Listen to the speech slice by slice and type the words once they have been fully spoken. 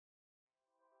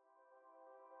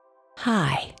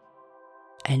Hi,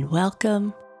 and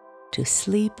welcome to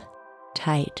Sleep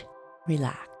Tight,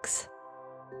 Relax.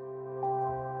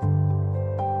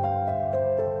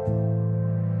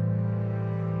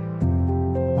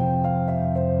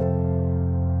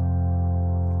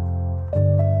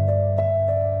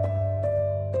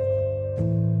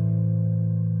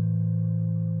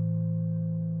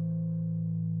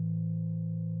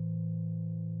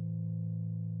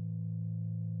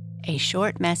 A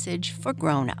short message for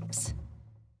grown-ups.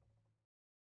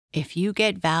 If you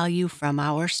get value from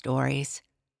our stories,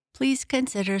 please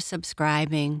consider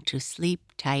subscribing to Sleep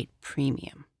Tight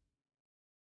Premium.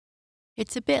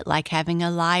 It's a bit like having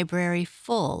a library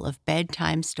full of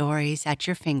bedtime stories at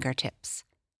your fingertips.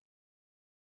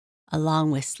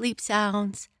 Along with sleep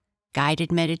sounds,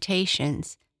 guided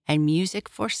meditations, and music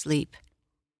for sleep,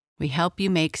 we help you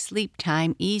make sleep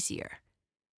time easier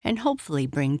and hopefully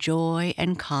bring joy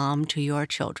and calm to your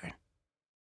children.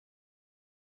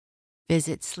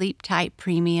 Visit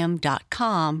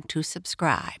sleeptightpremium.com to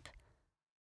subscribe.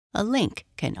 A link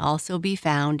can also be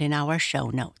found in our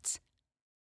show notes.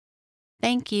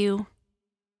 Thank you.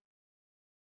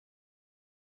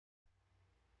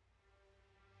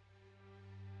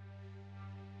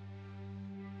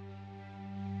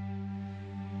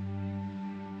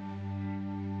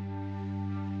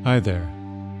 Hi there.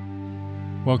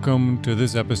 Welcome to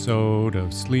this episode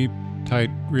of Sleep Tight,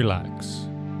 Relax,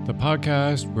 the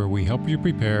podcast where we help you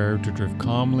prepare to drift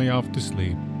calmly off to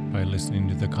sleep by listening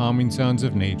to the calming sounds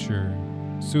of nature,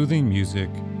 soothing music,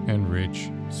 and rich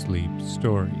sleep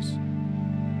stories.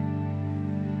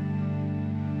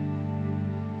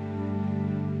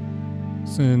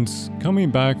 Since coming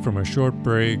back from a short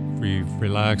break, we've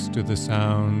relaxed to the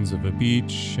sounds of a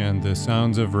beach and the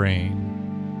sounds of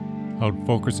rain, helped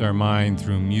focus our mind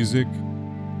through music,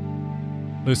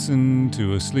 listen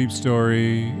to a sleep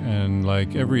story, and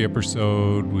like every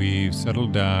episode, we've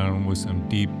settled down with some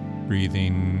deep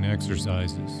breathing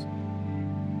exercises.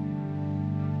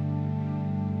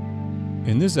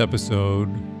 In this episode,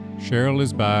 Cheryl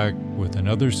is back with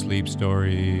another sleep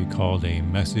story called A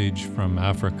Message from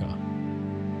Africa.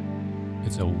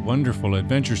 It's a wonderful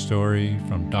adventure story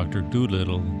from Dr.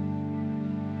 Dolittle,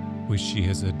 which she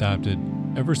has adapted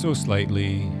ever so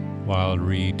slightly while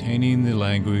retaining the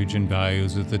language and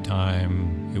values of the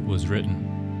time it was written.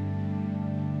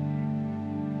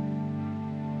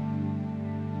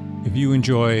 If you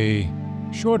enjoy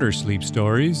shorter sleep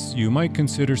stories, you might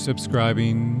consider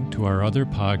subscribing to our other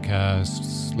podcast,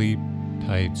 Sleep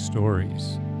Tight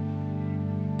Stories.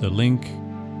 The link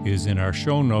is in our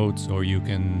show notes, or you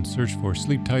can search for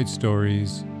Sleep Tight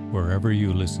Stories wherever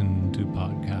you listen to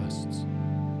podcasts.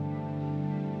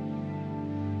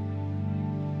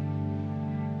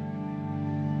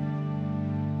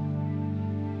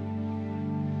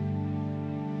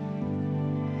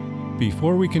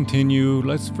 Before we continue,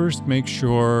 let's first make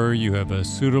sure you have a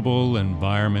suitable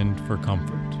environment for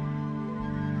comfort.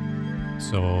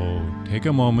 So take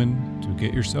a moment to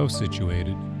get yourself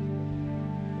situated.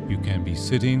 You can be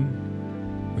sitting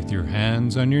with your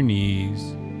hands on your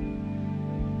knees.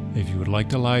 If you would like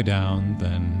to lie down,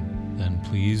 then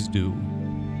please do.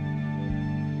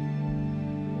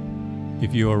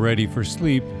 If you are ready for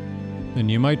sleep, then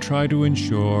you might try to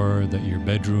ensure that your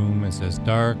bedroom is as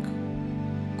dark,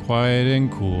 quiet,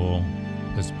 and cool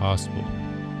as possible.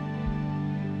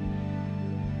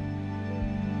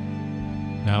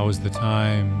 Now is the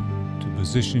time to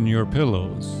position your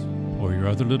pillows or your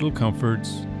other little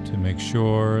comforts to make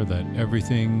sure that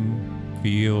everything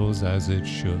feels as it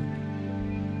should.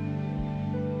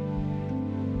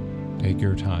 Take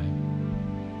your time.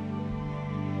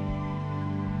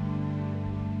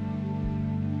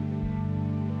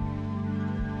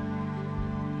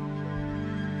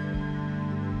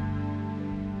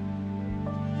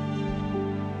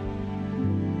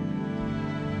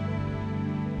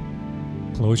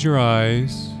 Close your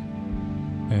eyes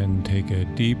and take a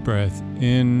deep breath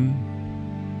in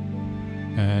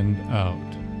and out.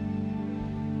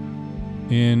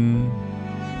 In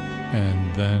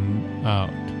and then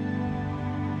out.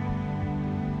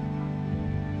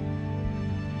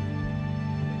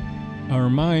 Our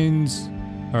minds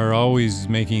are always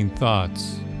making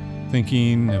thoughts,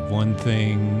 thinking of one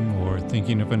thing or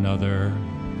thinking of another,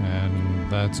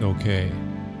 and that's okay.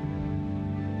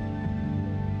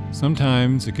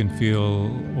 Sometimes it can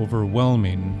feel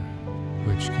overwhelming,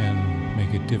 which can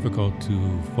make it difficult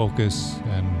to focus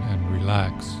and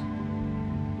relax.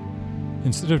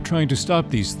 Instead of trying to stop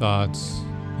these thoughts,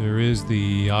 there is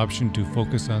the option to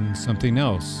focus on something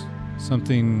else,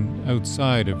 something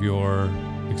outside of your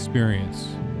experience.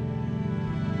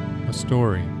 A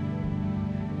story,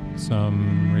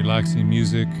 some relaxing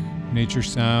music, nature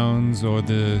sounds, or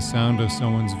the sound of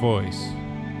someone's voice.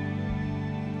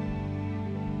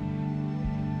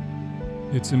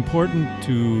 It's important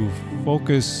to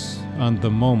focus on the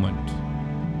moment,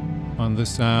 on the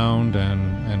sound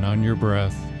and on your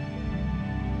breath.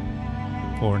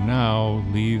 For now,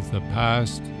 leave the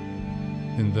past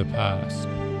in the past.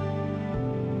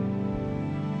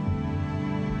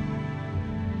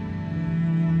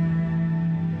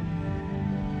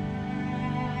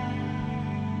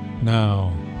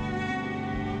 Now,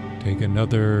 take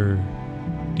another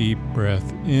deep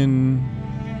breath in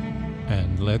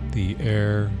and let the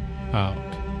air out.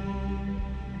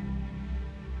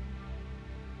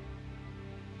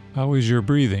 How is your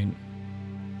breathing?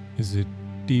 Is it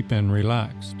deep and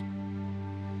relaxed?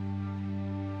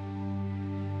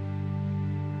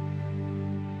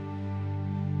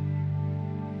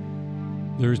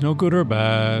 There's no good or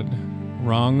bad,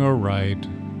 wrong or right,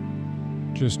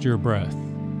 just your breath.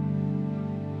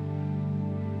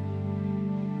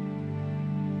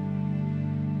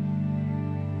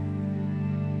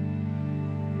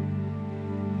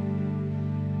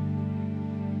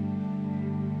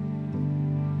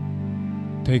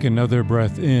 Take another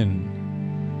breath in,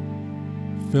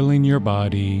 filling your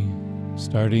body,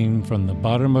 starting from the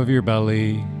bottom of your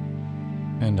belly,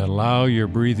 and allow your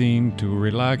breathing to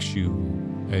relax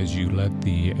you as you let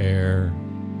the air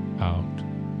out.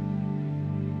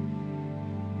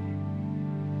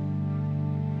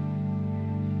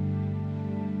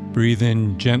 Breathe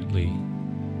in gently,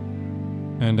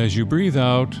 and as you breathe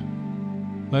out,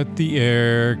 let the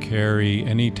air carry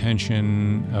any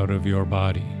tension out of your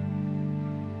body.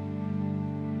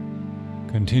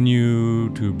 Continue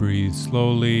to breathe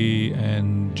slowly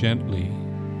and gently.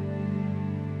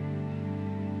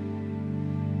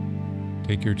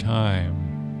 Take your time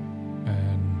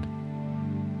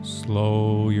and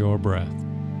slow your breath.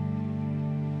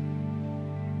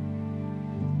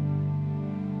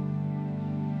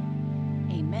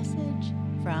 A message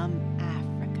from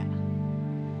Africa.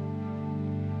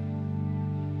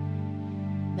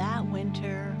 That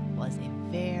winter was a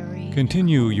very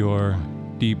Continue your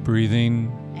deep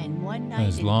breathing and one night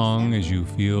as in long as December,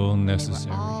 you feel they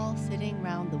necessary. were all sitting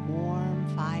round the warm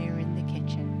fire in the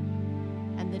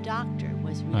kitchen, and the doctor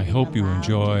was reading I hope you aloud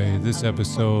to enjoy them this a book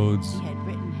episode's he had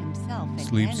written himself in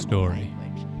sleep animal story.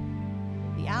 language.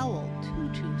 The owl,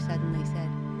 Tutu, suddenly said,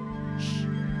 "Shh,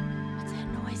 what's that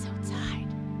noise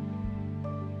outside?"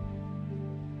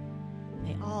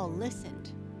 They all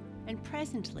listened, and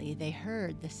presently they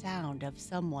heard the sound of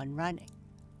someone running.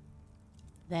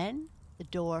 Then the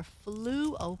door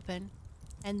flew open,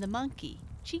 and the monkey,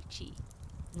 Chi-Chi,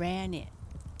 ran in,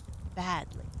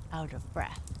 badly out of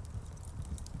breath.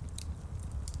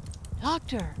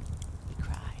 "Doctor," he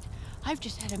cried, "I've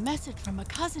just had a message from a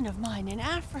cousin of mine in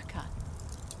Africa.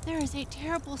 There is a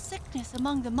terrible sickness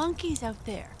among the monkeys out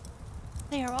there.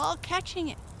 They are all catching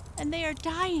it, and they are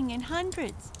dying in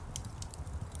hundreds.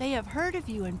 They have heard of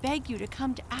you and beg you to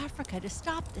come to Africa to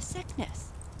stop the sickness."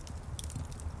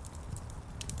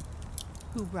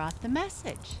 "Who brought the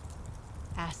message?"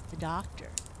 asked the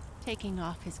doctor, taking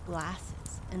off his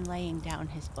glasses and laying down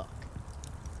his book.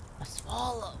 "A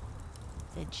swallow,"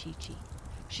 said Chi-Chi.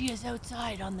 "She is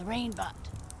outside on the rainbutt."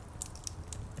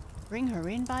 "Bring her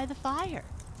in by the fire,"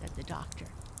 said the doctor.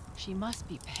 "She must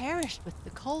be perished with the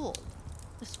cold.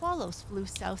 The swallows flew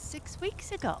south 6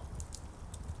 weeks ago."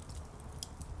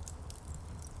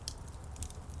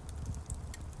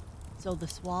 So the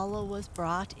swallow was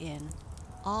brought in,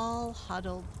 all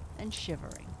huddled and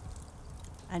shivering.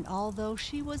 And although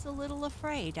she was a little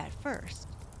afraid at first,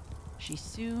 she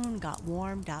soon got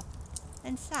warmed up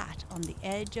and sat on the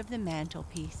edge of the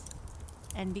mantelpiece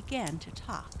and began to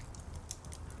talk.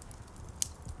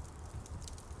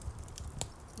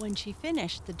 When she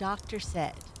finished, the doctor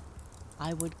said,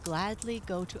 "I would gladly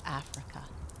go to Africa,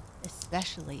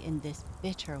 especially in this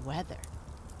bitter weather.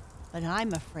 But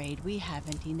I'm afraid we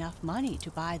haven't enough money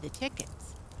to buy the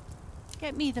tickets.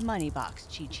 Get me the money box,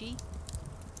 Chi-Chi."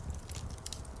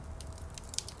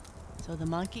 So the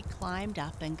monkey climbed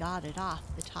up and got it off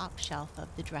the top shelf of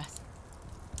the dresser.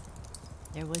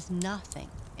 There was nothing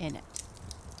in it,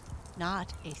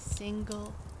 not a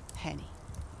single penny.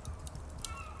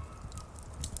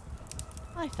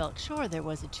 "I felt sure there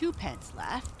was a 2p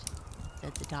left,"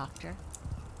 said the doctor.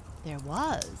 "There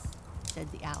was,"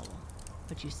 said the owl,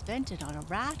 "but you spent it on a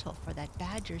rattle for that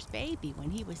badger's baby when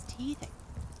he was teething."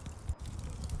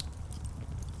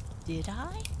 "Did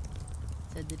I?"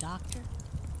 said the doctor.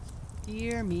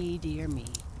 Dear me,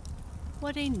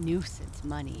 what a nuisance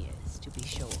money is, to be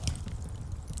sure.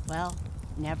 Well,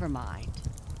 never mind.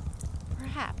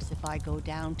 Perhaps if I go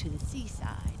down to the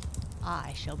seaside,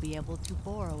 I shall be able to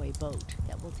borrow a boat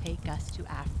that will take us to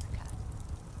Africa.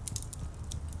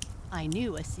 I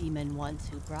knew a seaman once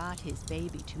who brought his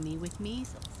baby to me with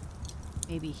measles.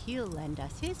 Maybe he'll lend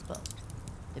us his boat.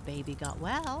 The baby got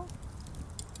well.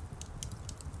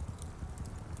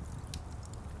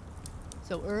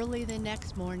 So early the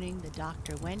next morning, the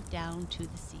doctor went down to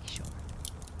the seashore.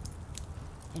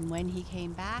 And when he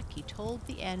came back, he told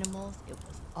the animals it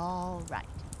was all right.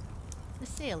 The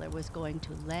sailor was going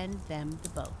to lend them the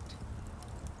boat.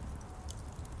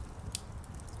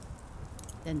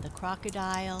 Then the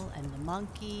crocodile and the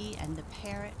monkey and the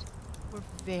parrot were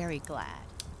very glad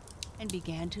and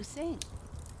began to sing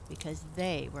because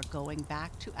they were going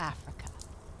back to Africa,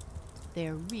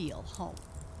 their real home.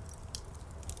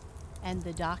 And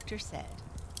the doctor said,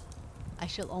 I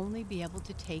shall only be able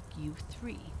to take you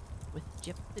 3, with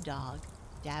Jip the dog,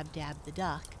 Dab Dab the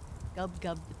duck, Gub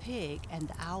Gub the pig, and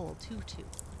the owl Tutu.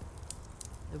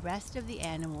 The rest of the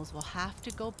animals will have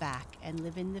to go back and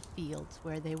live in the fields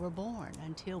where they were born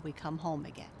until we come home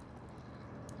again.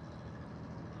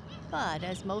 But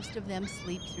as most of them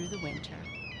sleep through the winter,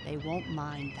 they won't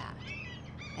mind that.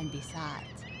 And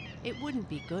besides, it wouldn't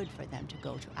be good for them to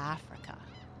go to Africa.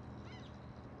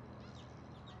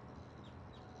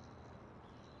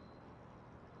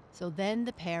 So then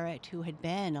the parrot, who had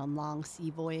been on long sea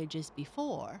voyages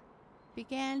before,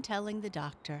 began telling the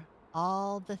doctor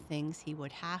all the things he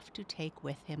would have to take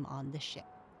with him on the ship.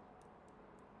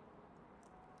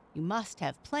 You must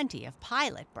have plenty of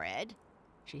pilot bread,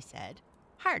 she said.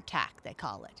 Hardtack, they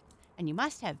call it. And you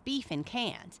must have beef in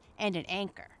cans and an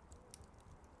anchor.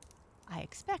 I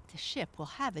expect the ship will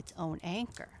have its own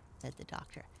anchor, said the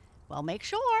doctor. Well, make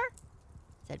sure,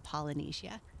 said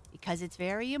Polynesia, because it's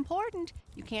very important.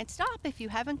 You can't stop if you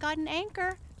haven't got an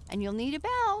anchor, and you'll need a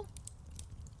bell.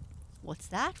 What's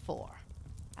that for?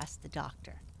 Asked the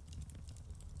doctor.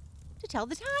 To tell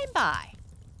the time by,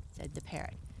 said the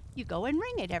parrot. You go and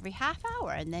ring it every half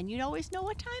hour, and then you always know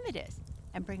what time it is.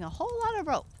 And bring a whole lot of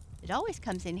rope. It always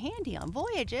comes in handy on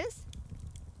voyages.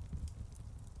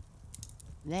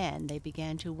 Then they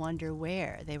began to wonder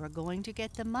where they were going to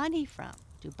get the money from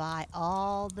to buy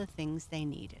all the things they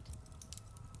needed.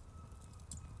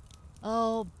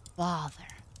 Oh, bother.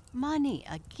 Money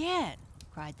again,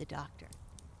 cried the doctor.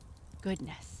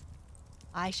 Goodness.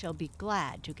 I shall be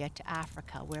glad to get to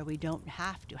Africa where we don't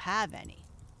have to have any.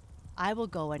 I will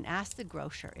go and ask the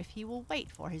grocer if he will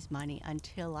wait for his money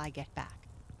until I get back.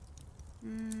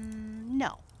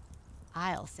 No.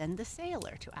 I'll send the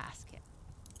sailor to ask him.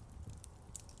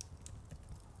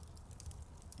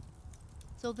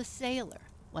 So the sailor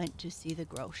went to see the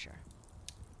grocer,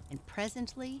 and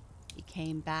presently he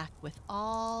came back with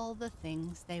all the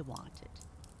things they wanted.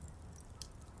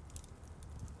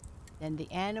 Then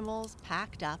the animals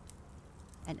packed up,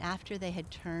 and after they had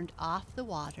turned off the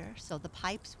water so the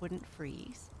pipes wouldn't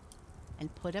freeze,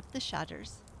 and put up the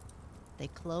shutters, they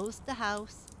closed the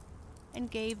house and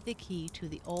gave the key to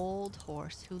the old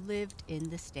horse who lived in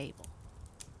the stable.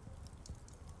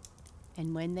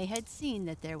 And when they had seen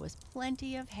that there was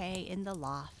plenty of hay in the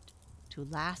loft to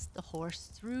last the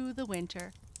horse through the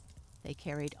winter, they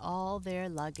carried all their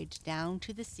luggage down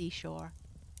to the seashore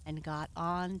and got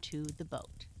on to the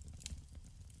boat.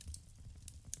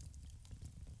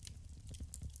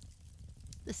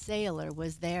 The sailor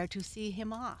was there to see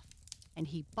him off, and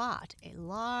he bought a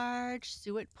large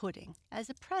suet pudding as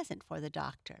a present for the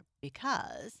doctor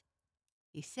because,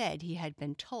 he said he had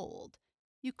been told,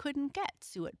 you couldn't get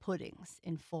suet puddings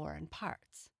in foreign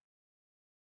parts.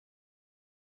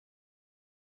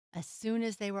 As soon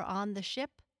as they were on the ship,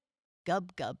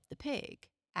 Gub Gub the pig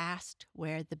asked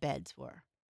where the beds were,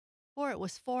 for it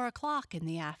was 4 o'clock in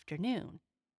the afternoon,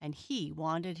 and he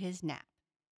wanted his nap.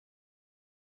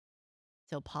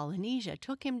 So Polynesia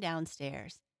took him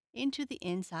downstairs into the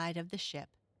inside of the ship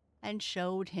and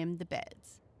showed him the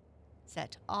beds,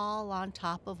 set all on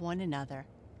top of one another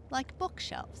like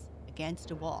bookshelves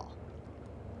against a wall.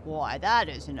 Why, that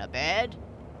isn't a bed,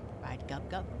 cried Gub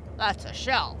Gub. That's a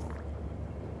shelf.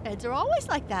 Beds are always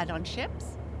like that on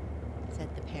ships,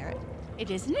 said the parrot. It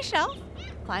isn't a shelf.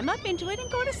 Climb up into it and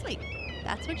go to sleep.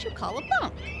 That's what you call a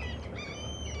bunk.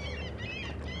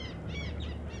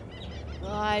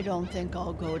 I don't think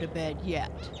I'll go to bed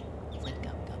yet, said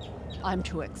Gub Gub. I'm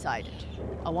too excited.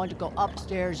 I want to go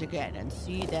upstairs again and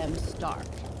see them start.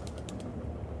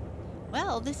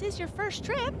 Well, this is your first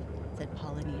trip, said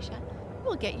Polynesia.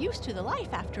 We'll get used to the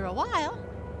life after a while.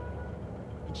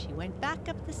 And she went back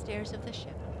up the stairs of the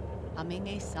ship, humming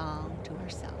a song to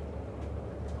herself.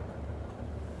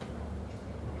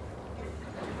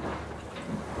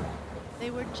 They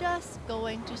were just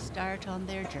going to start on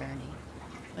their journey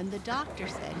when the doctor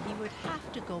said he would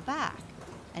have to go back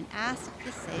and ask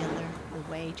the sailor the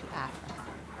way to Africa.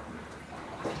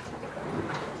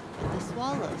 But the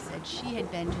swallow said she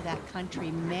had been to that country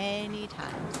many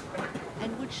times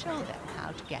and would show them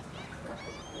how to get there.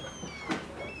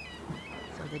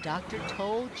 So the doctor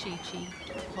told Chi-Chi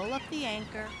to pull up the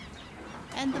anchor,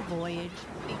 and the voyage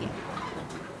began.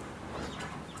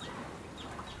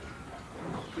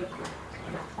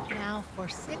 Now for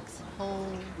 6 whole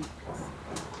weeks,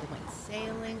 they went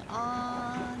sailing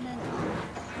on and on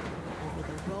over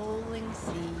the rolling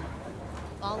sea,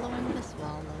 following the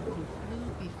swallow who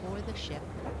flew before the ship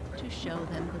to show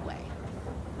them the way.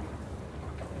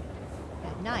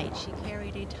 At night, she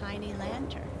carried a tiny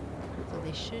lantern, so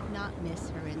they should not miss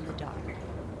her in the dark.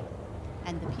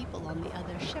 And the people on the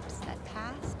other ships that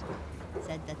passed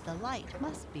said that the light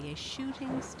must be a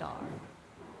shooting star.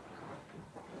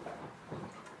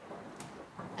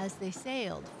 As they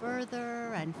sailed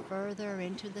further and further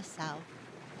into the south,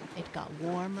 it got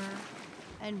warmer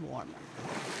and warmer.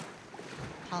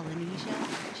 Polynesia,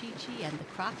 Chi-Chi, and the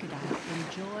crocodile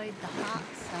enjoyed the hot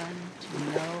sun to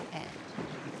no end.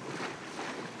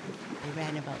 They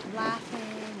ran about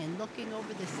laughing and looking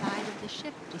over the side of the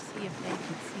ship to see if they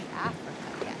could see Africa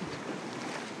yet.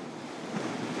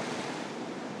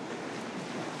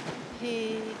 But the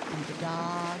pig and the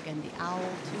dog and the owl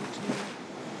Tutu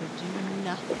could do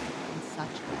nothing in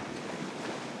such weather,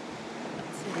 but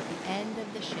sit at the end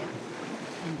of the ship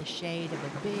in the shade of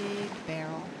a big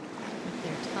barrel with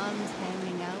their tongues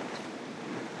hanging out,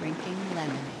 drinking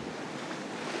lemonade.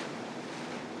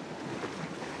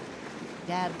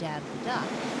 Dab Dab the duck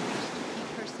used to keep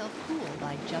herself cool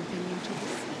by jumping into the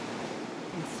sea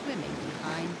and swimming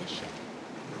behind the ship.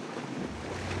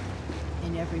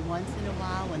 And every once in a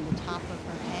while, when the top of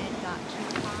her head got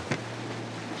too hot,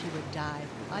 she would dive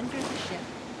under the ship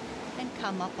and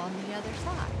come up on the other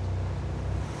side.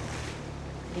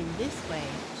 In this way,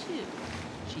 too,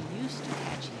 she used to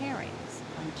catch herrings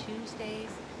on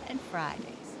Tuesdays and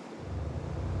Fridays,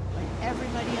 when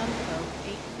everybody on the boat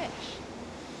ate fish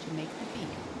to make the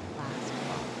beef last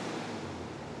long.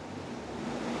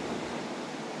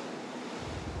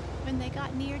 When they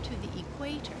got near to the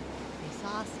equator, they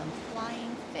saw some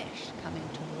flying fish coming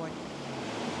toward them,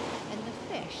 and the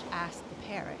fish asked the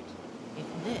parrot if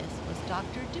this was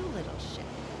Dr. Doolittle's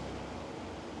ship.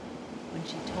 When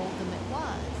she told them it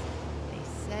was, they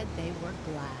said they were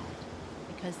glad,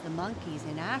 because the monkeys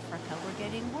in Africa were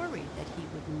getting worried that he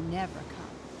would never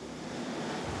come.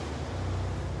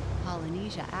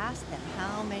 Polynesia asked them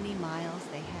how many miles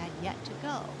they had yet to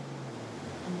go,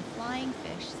 and the flying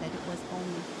fish said it was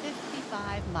only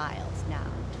 55 miles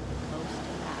now to the coast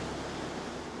of Africa.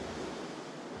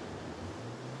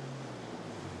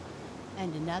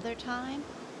 And another time,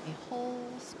 a whole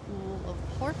school of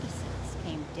porpoises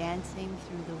came dancing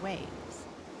through the waves,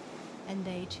 and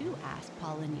they too asked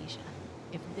Polynesia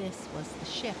if this was the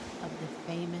ship of the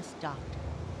famous doctor.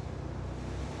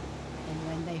 And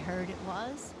when they heard it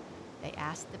was, they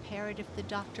asked the parrot if the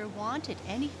doctor wanted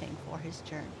anything for his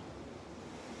journey.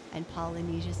 And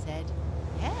Polynesia said,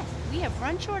 "Yes, we have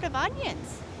run short of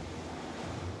onions."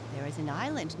 "There is an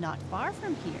island not far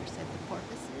from here," said the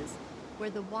porpoises, "where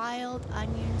the wild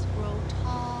onions grow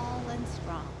tall and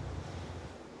strong.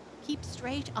 Keep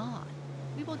straight on.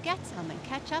 We will get some and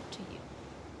catch up to you."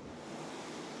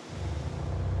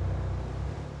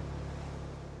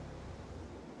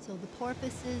 So the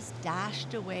porpoises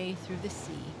dashed away through the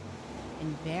sea,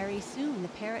 and very soon the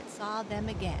parrot saw them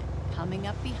again, coming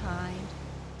up behind,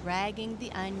 dragging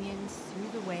the onions through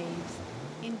the waves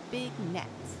in big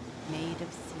nets made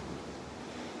of seaweed.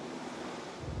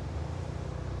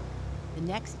 The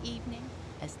next evening,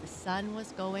 as the sun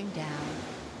was going down,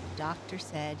 the doctor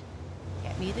said,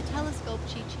 "Get me the telescope,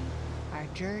 Chi-Chi. Our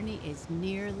journey is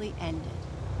nearly ended.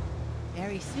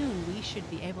 Very soon we should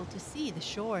be able to see the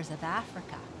shores of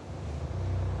Africa."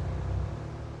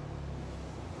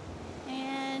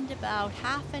 And about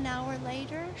half an hour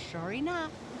later, sure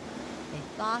enough, they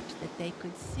thought that they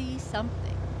could see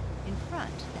something in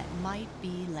front that might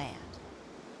be land.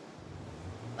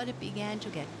 But it began to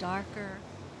get darker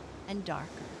and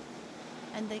darker,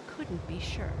 and they couldn't be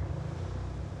sure.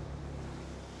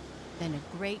 Then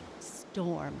a great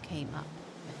storm came up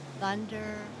with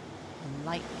thunder and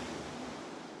lightning.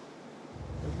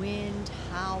 The wind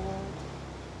howled,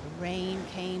 the rain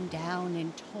came down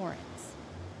in torrents,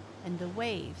 and the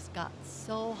waves got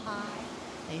so high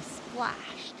they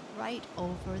splashed right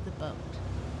over the boat.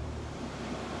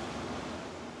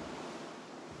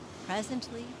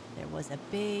 Presently, there was a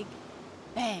big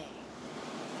bang.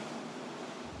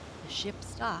 The ship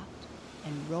stopped,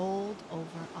 and rolled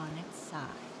over on its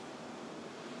side.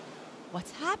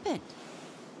 "What's happened?"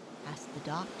 asked the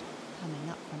doctor, coming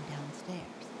up from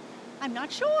downstairs. "I'm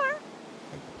not sure,"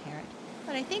 said the parrot,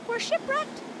 "but I think we're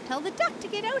shipwrecked. Tell the duck to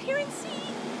get out here and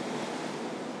see."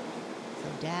 So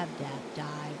Dab-Dab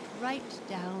dived right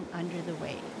down under the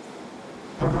waves.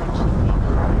 And when she came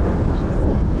up, she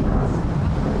said they had struck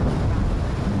the rock.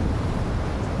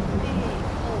 There was a big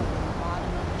hole in the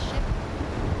bottom of the ship.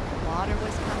 The water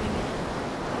was coming in,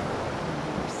 and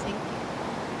they were sinking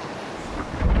fast.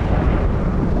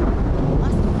 "We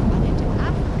must have run into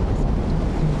Africa," said the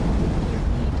doctor. "Dear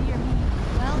me, dear me.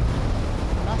 Well,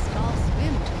 we must all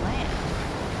swim to land."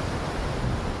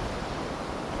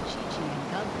 Chi-Chi and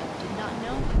Gub-Gub did not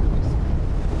know how to swim.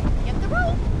 "Get the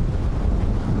rope!"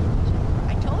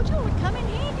 "I told you it would come in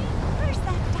handy. Where's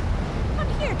that duck? Come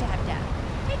here, Dab-Dab.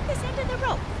 Take this end of the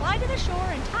rope, fly to the shore,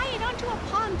 and tie it onto a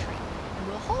palm tree, and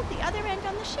we'll hold the other end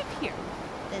on the ship here.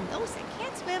 Then those that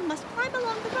can't swim must climb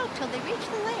along the rope till they reach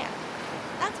the land.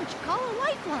 That's what you call a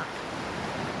lifeline."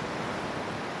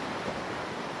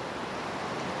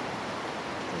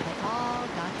 So they all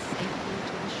got safely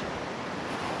to the shore.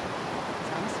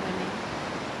 Some swimming,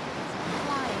 some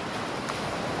flying,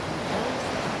 and those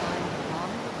that climbed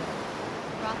along the rope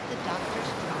brought the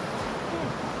doctor's drops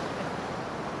home.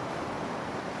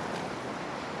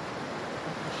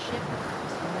 But the ship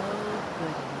was no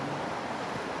good anymore,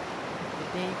 with the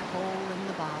big hole in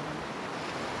the bottom.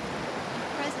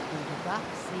 Presently the rough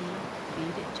sea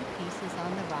beat it to pieces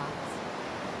on the rocks,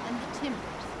 and the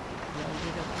timbers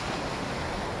floated away.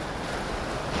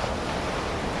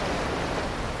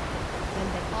 Then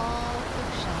they all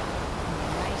took shelter in a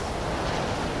nice dry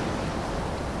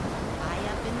high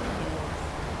up in the hills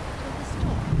till the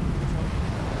storm was over.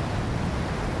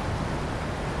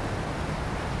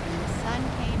 When the sun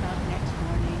came out next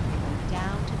morning, they went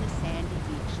down to the sandy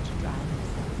beach to dry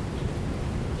themselves.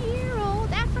 "Dear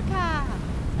old Africa!"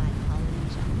 sighed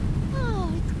Polynesia.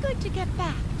 "Oh, it's good to get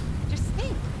back. Just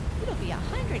think, it'll be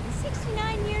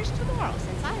 169 years tomorrow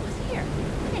since I was here,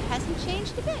 and it hasn't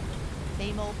changed a bit.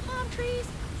 Same old palm trees,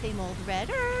 same old red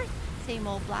earth, same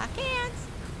old black ants.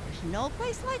 There's no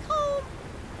place like home."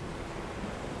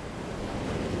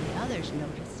 The others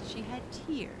noticed she had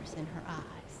tears in her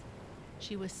eyes.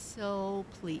 She was so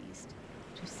pleased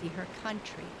to see her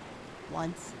country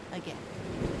once again.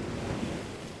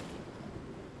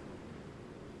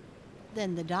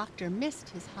 Then the doctor missed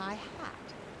his high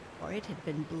hat, for it had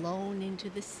been blown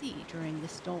into the sea during the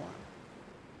storm.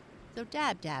 So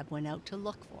Dab-Dab went out to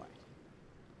look for it.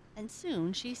 And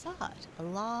soon she saw it a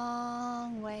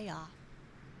long way off,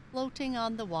 floating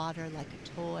on the water like a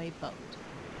toy boat.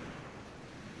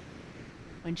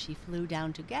 When she flew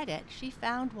down to get it, she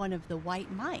found one of the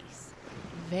white mice,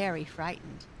 very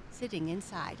frightened, sitting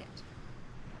inside it.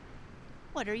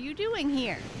 "What are you doing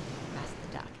here?" asked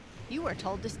the duck. "You were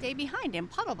told to stay behind in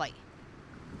Puddleby."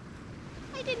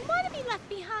 "I didn't want to be left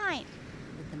behind,"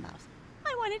 said the mouse.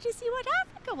 "I wanted to see what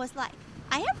Africa was like.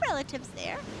 I have relatives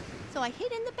there. So I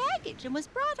hid in the baggage and was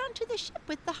brought onto the ship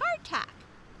with the hardtack.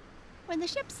 When the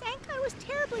ship sank, I was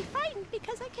terribly frightened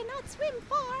because I cannot swim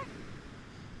far.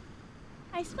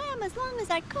 I swam as long as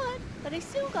I could, but I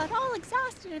soon got all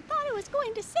exhausted and thought I was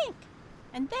going to sink.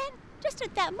 And then, just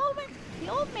at that moment, the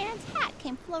old man's hat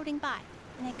came floating by,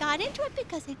 and I got into it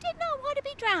because I did not want to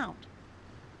be drowned."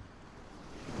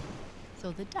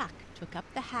 So the duck took up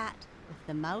the hat with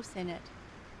the mouse in it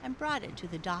and brought it to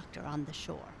the doctor on the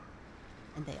shore,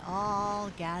 and they all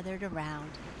gathered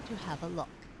around to have a look.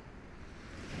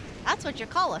 "That's what you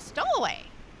call a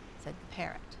stowaway," said the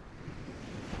parrot.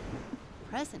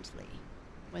 Presently,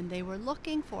 when they were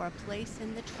looking for a place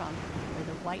in the trunk where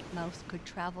the white mouse could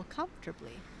travel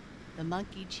comfortably, the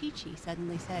monkey Chi-Chi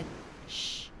suddenly said,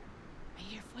 "Shh! I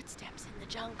hear footsteps in the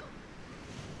jungle."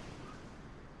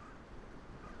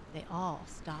 They all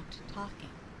stopped talking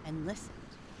and listened.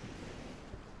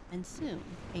 And soon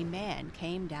a man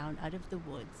came down out of the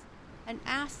woods and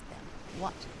asked them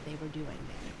what they were doing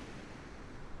there.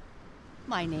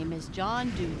 "My name is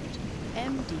John Dolittle,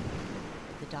 M.D.,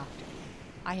 the doctor.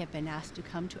 I have been asked to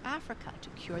come to Africa to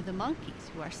cure the monkeys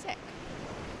who are sick."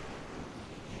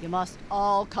 "You must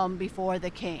all come before the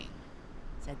king,"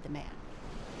 said the man.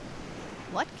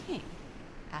 "What king?"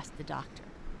 asked the doctor,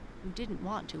 who didn't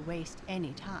want to waste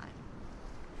any time.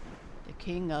 "The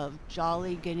king of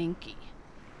Jolly Ganinki,"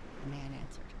 the man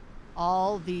answered.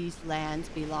 "All these lands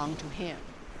belong to him,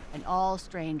 and all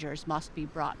strangers must be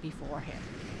brought before him.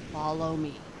 Follow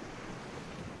me."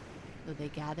 So they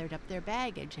gathered up their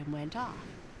baggage and went off,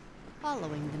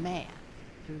 following the man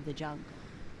through the jungle.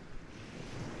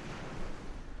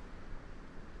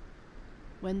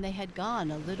 When they had gone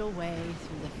a little way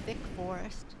through the thick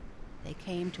forest, they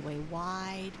came to a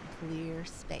wide, clear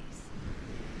space,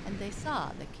 and they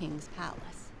saw the king's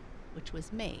palace, which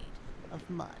was made of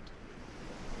mud.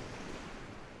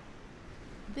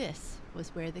 This was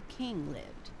where the king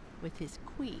lived with his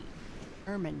queen,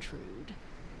 Ermentrude,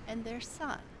 and their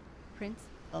son, Prince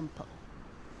Bumpo.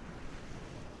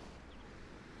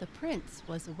 The prince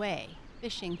was away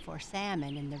fishing for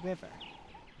salmon in the river,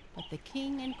 but the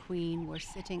king and queen were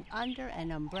sitting under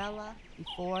an umbrella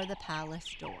before the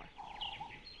palace door,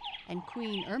 and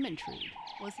Queen Ermentrude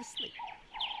was asleep.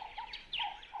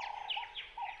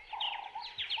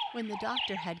 When the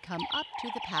doctor had come up to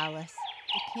the palace,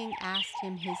 the king asked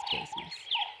him his business,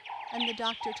 and the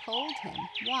doctor told him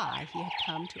why he had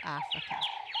come to Africa.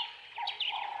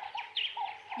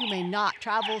 "You may not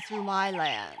travel through my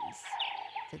lands,"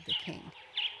 said the king.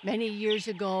 "Many years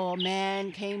ago, a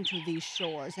man came to these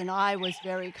shores, and I was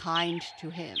very kind to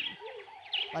him.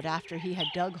 But after he had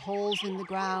dug holes in the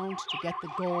ground to get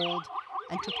the gold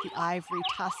and took the ivory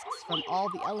tusks from all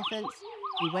the elephants,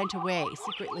 he went away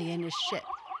secretly in his ship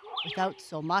without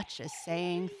so much as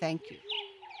saying thank you.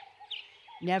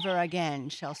 Never again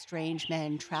shall strange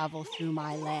men travel through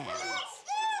my lands.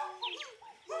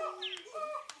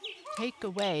 Take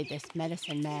away this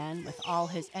medicine man with all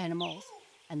his animals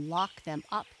and lock them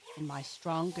up in my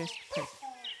strongest prison."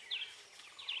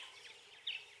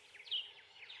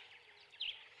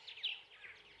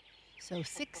 So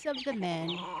 6 of the men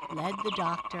led the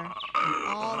doctor and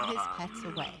all his pets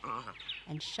away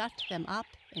and shut them up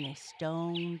in a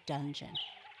stone dungeon.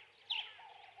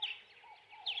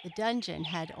 The dungeon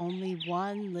had only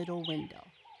one little window,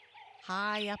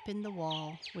 high up in the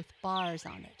wall with bars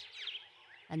on it,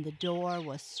 and the door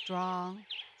was strong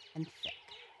and thick.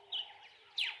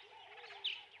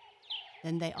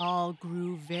 Then they all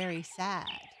grew very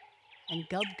sad, and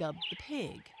Gub-Gub the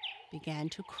pig began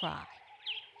to cry.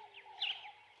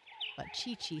 But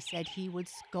Chee-Chee said he would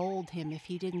scold him if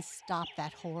he didn't stop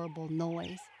that horrible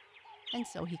noise, and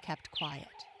so he kept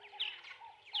quiet.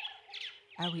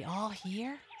 "Are we all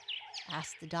here?"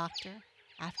 asked the doctor,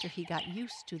 after he got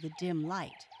used to the dim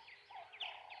light.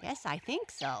 "Yes, I think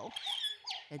so,"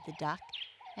 said the duck,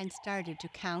 and started to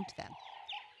count them.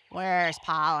 "Where's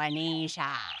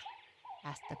Polynesia?"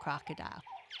 asked the crocodile.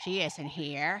 "She isn't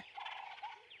here."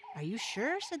 "Are you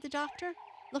sure?" said the doctor.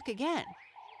 "Look again.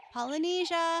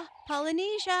 Polynesia,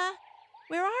 Polynesia,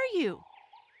 where are you?"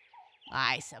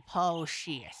 "I suppose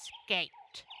she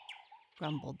escaped,"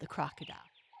 grumbled the crocodile.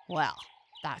 "Well,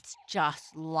 that's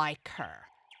just like her.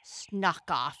 Snuck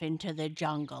off into the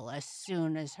jungle as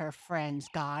soon as her friends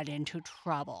got into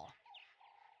trouble."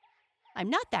 "I'm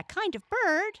not that kind of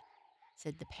bird,"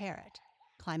 said the parrot,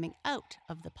 climbing out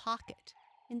of the pocket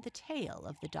in the tail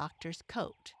of the doctor's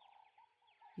coat.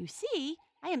 "You see,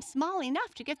 I am small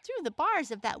enough to get through the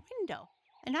bars of that window,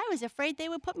 and I was afraid they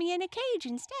would put me in a cage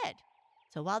instead.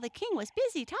 So while the king was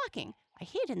busy talking, I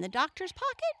hid in the doctor's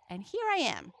pocket, and here I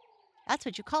am. That's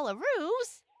what you call a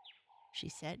ruse," she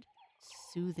said,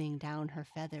 smoothing down her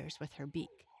feathers with her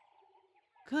beak.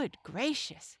 "Good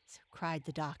gracious," cried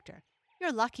the doctor.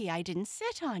 "You're lucky I didn't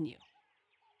sit on you."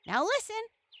 "Now listen,"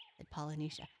 said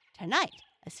Polynesia. "Tonight,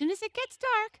 as soon as it gets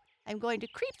dark, I'm going to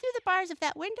creep through the bars of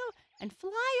that window and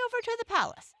fly over to the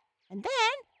palace. And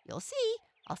then, you'll see,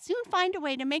 I'll soon find a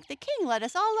way to make the king let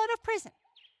us all out of prison."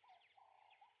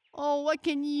 "Oh, what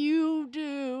can you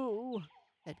do?"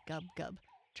 said Gub-Gub,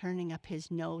 turning up his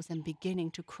nose and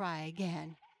beginning to cry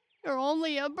again. "You're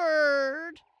only a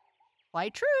bird."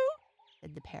 "Quite true,"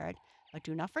 said the parrot. "But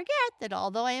do not forget that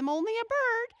although I am only a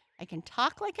bird, I can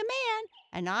talk like a man,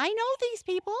 and I know these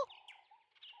people."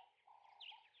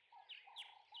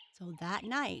 So that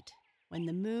night, when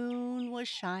the moon was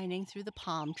shining through the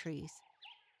palm trees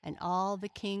and all the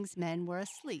king's men were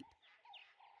asleep,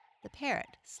 the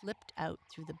parrot slipped out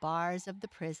through the bars of the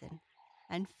prison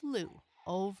and flew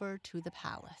over to the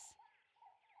palace.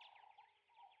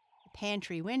 The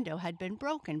pantry window had been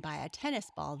broken by a tennis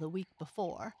ball the week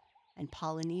before, and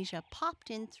Polynesia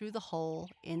popped in through the hole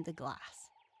in the glass.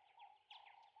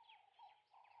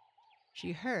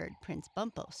 She heard Prince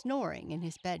Bumpo snoring in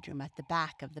his bedroom at the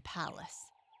back of the palace.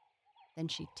 Then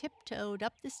she tiptoed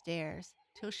up the stairs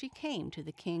till she came to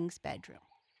the king's bedroom.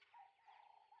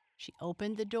 She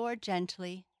opened the door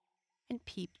gently and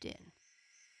peeped in.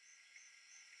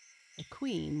 The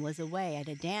queen was away at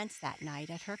a dance that night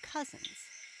at her cousin's,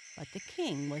 but the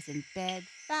king was in bed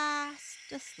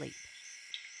fast asleep.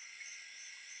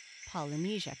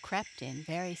 Polynesia crept in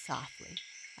very softly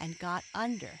and got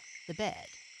under the bed.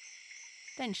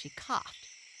 Then she coughed,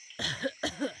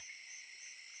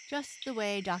 just the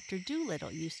way Dr.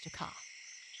 Dolittle used to cough.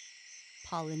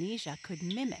 Polynesia could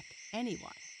mimic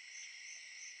anyone.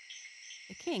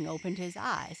 The king opened his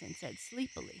eyes and said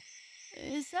sleepily,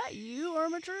 "Is that you,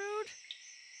 Ermentrude?"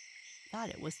 Thought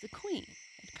it was the queen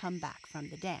had come back from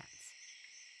the dance.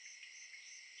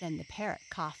 Then the parrot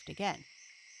coughed again,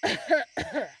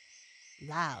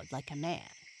 loud like a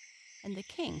man, and the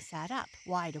king sat up,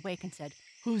 wide awake, and said,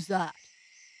 "Who's that?"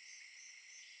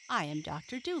 "I am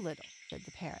Dr. Dolittle," said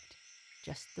the parrot,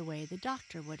 just the way the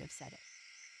doctor would have said it.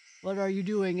 "What are you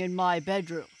doing in my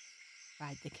bedroom?"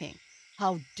 cried the king.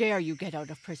 "How dare you get out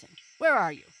of prison? Where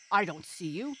are you? I don't see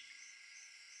you."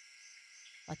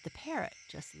 But the parrot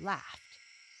just laughed,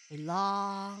 a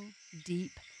long,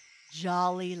 deep,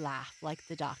 jolly laugh like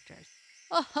the doctor's.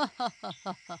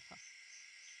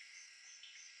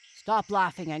 "Stop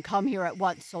laughing and come here at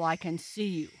once so I can see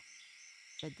you,"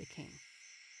 said the king.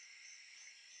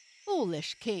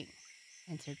 "Foolish king,"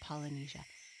 answered Polynesia,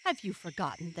 "have you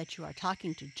forgotten that you are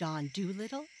talking to John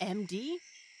Dolittle, M.D.,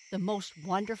 the most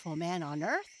wonderful man on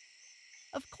earth?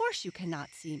 Of course you cannot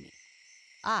see me.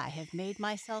 I have made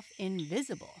myself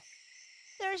invisible.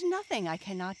 There is nothing I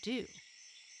cannot do.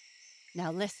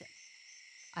 Now listen,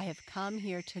 I have come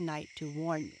here tonight to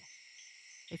warn you.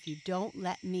 If you don't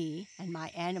let me and my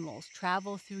animals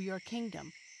travel through your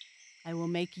kingdom, I will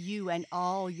make you and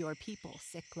all your people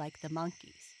sick like the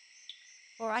monkeys.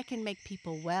 Or I can make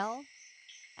people well,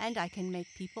 and I can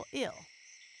make people ill,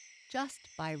 just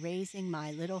by raising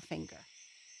my little finger.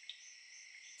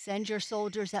 Send your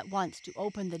soldiers at once to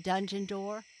open the dungeon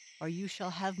door, or you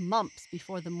shall have mumps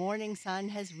before the morning sun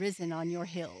has risen on your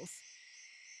hills."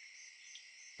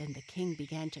 Then the king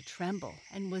began to tremble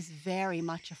and was very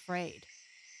much afraid.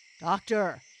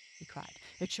 "Doctor," he cried,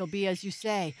 "it shall be as you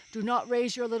say. Do not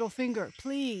raise your little finger,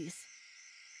 please."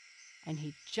 And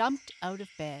he jumped out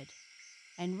of bed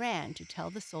and ran to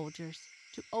tell the soldiers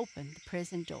to open the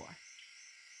prison door.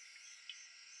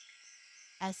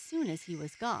 As soon as he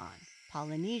was gone,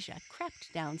 Polynesia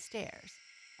crept downstairs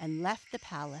and left the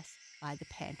palace by the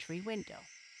pantry window.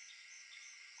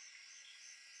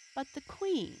 But the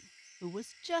queen, who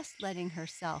was just letting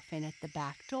herself in at the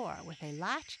back door with a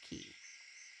latchkey,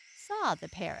 saw the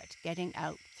parrot getting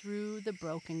out through the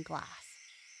broken glass.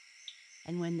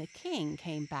 And when the king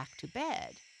came back to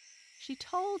bed, she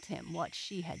told him what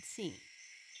she had seen.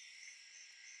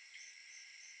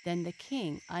 Then the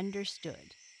king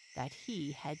understood that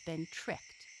he had been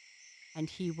tricked, and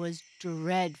he was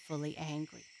dreadfully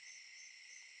angry.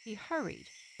 He hurried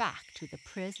back to the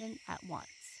prison at once.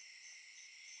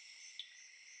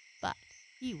 But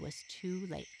he was too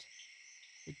late.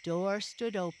 The door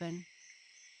stood open.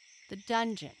 The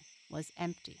dungeon was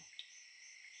empty.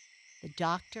 The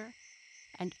doctor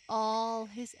and all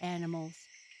his animals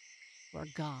were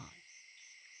gone.